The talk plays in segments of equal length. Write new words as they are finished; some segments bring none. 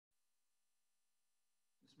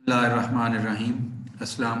Rahim.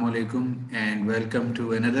 Assalamu alaikum and welcome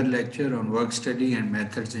to another lecture on work study and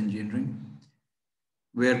methods engineering.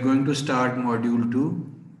 We are going to start module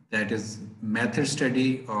 2, that is method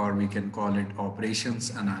study, or we can call it operations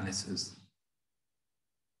analysis.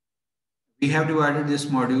 We have divided this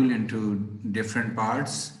module into different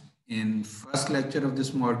parts. In first lecture of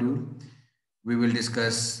this module, we will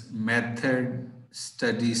discuss method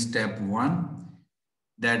study step 1,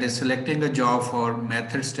 that is selecting a job for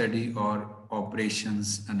method study or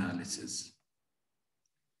operations analysis.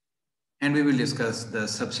 And we will discuss the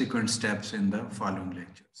subsequent steps in the following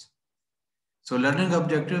lectures. So learning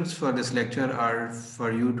objectives for this lecture are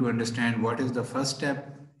for you to understand what is the first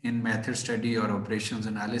step in method study or operations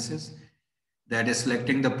analysis, that is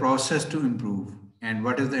selecting the process to improve, and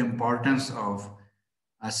what is the importance of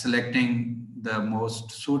selecting the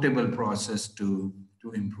most suitable process to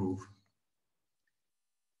improve.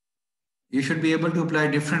 You should be able to apply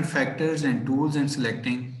different factors and tools in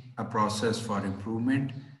selecting a process for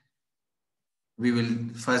improvement. We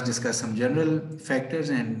will first discuss some general factors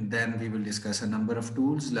and then we will discuss a number of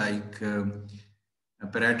tools like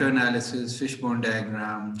Pareto analysis, fishbone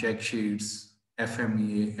diagram, check sheets,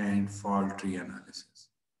 FMEA, and fault tree analysis.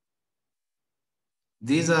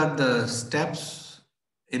 These are the steps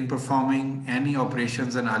in performing any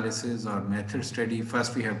operations analysis or method study.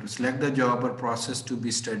 First, we have to select the job or process to be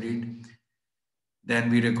studied.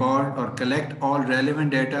 Then we record or collect all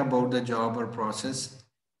relevant data about the job or process.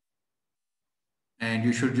 And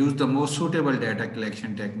you should use the most suitable data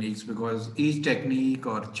collection techniques because each technique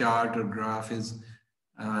or chart or graph is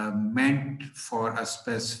meant for a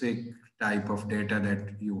specific type of data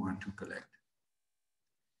that you want to collect.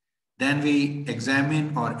 Then we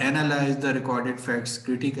examine or analyze the recorded facts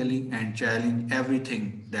critically and challenge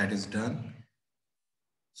everything that is done.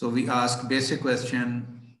 So we ask basic question: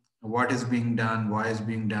 what is being done, why is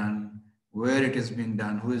being done, where it is being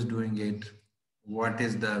done, who is doing it, what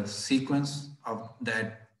is the sequence of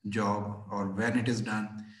that job or when it is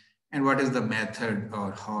done, and what is the method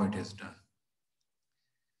or how it is done.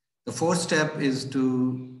 The fourth step is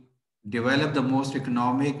to develop the most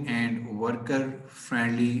economic and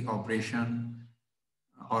worker-friendly operation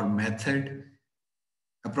or method.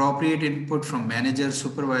 Appropriate input from managers,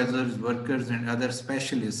 supervisors, workers, and other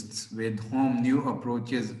specialists with whom new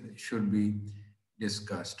approaches should be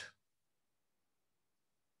discussed.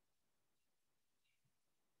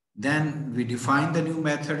 Then we define the new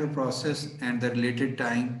method or process and the related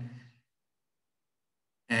time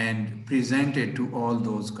and present it to all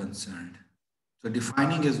those concerned. So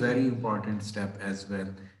defining is very important step as well.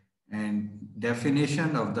 And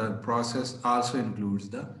definition of the process also includes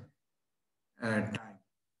the time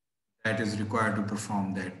that is required to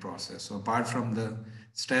perform that process. So apart from the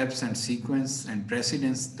steps and sequence and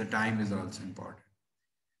precedence, the time is also important.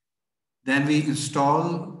 Then we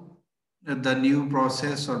install the new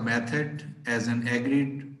process or method as an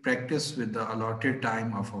agreed practice with the allotted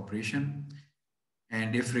time of operation.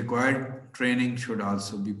 And if required, training should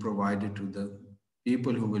also be provided to the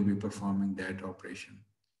people who will be performing that operation.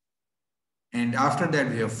 And after that,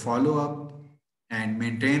 we have follow up and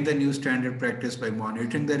maintain the new standard practice by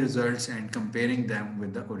monitoring the results and comparing them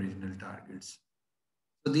with the original targets.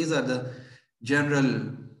 So these are the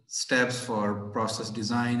general steps for process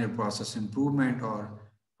design or process improvement or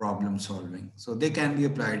problem solving. So they can be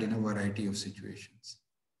applied in a variety of situations.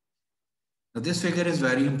 Now this figure is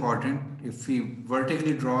very important. If we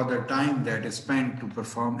vertically draw the time that is spent to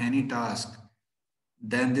perform any task,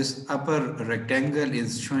 then this upper rectangle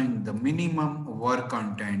is showing the minimum work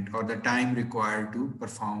content or the time required to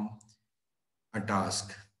perform a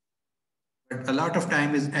task. But a lot of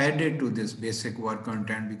time is added to this basic work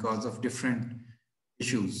content because of different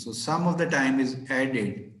issues. So some of the time is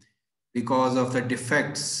added because of the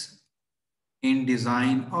defects in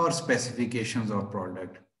design or specifications of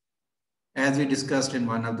product. As we discussed in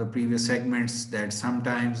one of the previous segments, that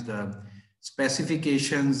sometimes the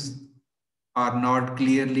specifications are not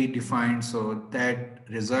clearly defined, so that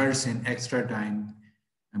results in extra time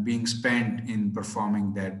being spent in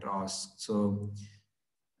performing that task. So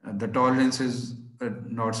the tolerance is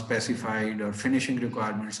not specified or finishing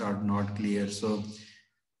requirements are not clear. So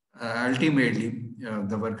ultimately,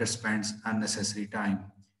 the worker spends unnecessary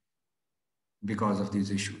time because of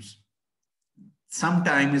these issues. Some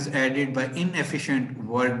time is added by inefficient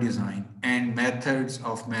work design and methods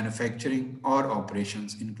of manufacturing or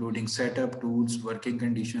operations, including setup, tools, working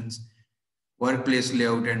conditions, workplace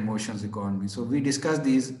layout, and motions economy. So we discussed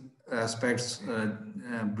these aspects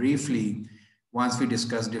briefly once we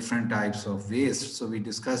discussed different types of waste. So we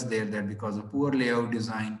discussed there that because of poor layout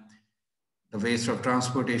design, the waste of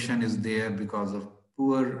transportation is there. Because of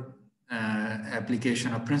poor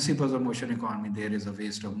application of principles of motion economy, there is a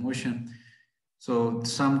waste of motion. So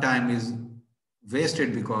some time is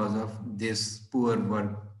wasted because of this poor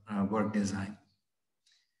work design.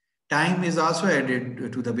 Time is also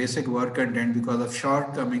added to the basic work content because of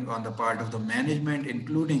shortcoming on the part of the management,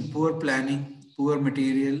 including poor planning, poor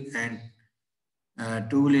material and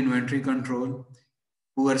tool inventory control,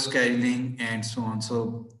 poor scheduling, and so on.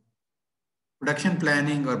 So production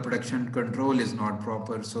planning or production control is not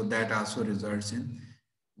proper, so that also results in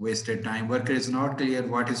wasted time. Worker is not clear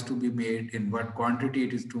what is to be made, in what quantity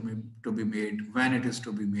it is to be made, when it is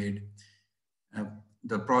to be made. Uh,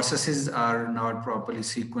 the processes are not properly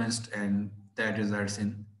sequenced, and that results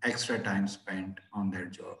in extra time spent on their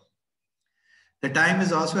job. The time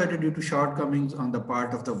is also added due to shortcomings on the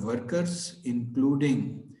part of the workers,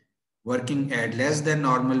 including working at less than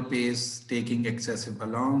normal pace, taking excessive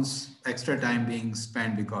allowance, extra time being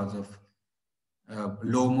spent because of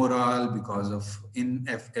low morale, because of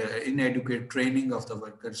inadequate training of the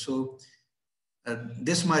workers. So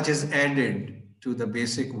this much is added to the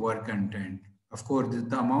basic work content. Of course,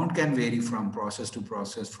 the amount can vary from process to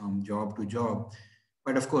process, from job to job.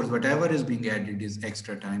 But of course, whatever is being added is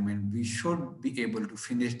extra time, and we should be able to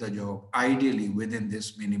finish the job ideally within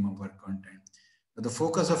this minimum work content. But the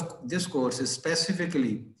focus of this course is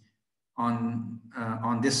specifically on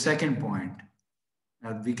this second point.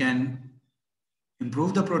 We can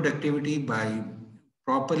improve the productivity by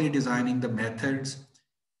properly designing the methods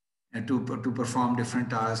and to perform different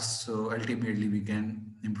tasks. So ultimately, we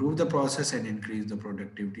can improve the process and increase the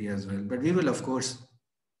productivity as well. But we will, of course,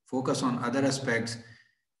 focus on other aspects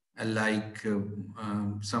like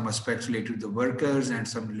some aspects related to the workers and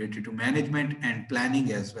some related to management and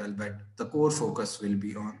planning as well. But the core focus will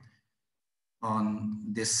be on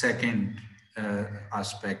this second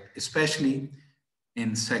aspect, especially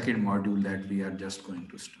in second module that we are just going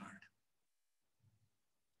to start.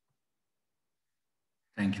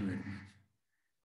 Thank you very much.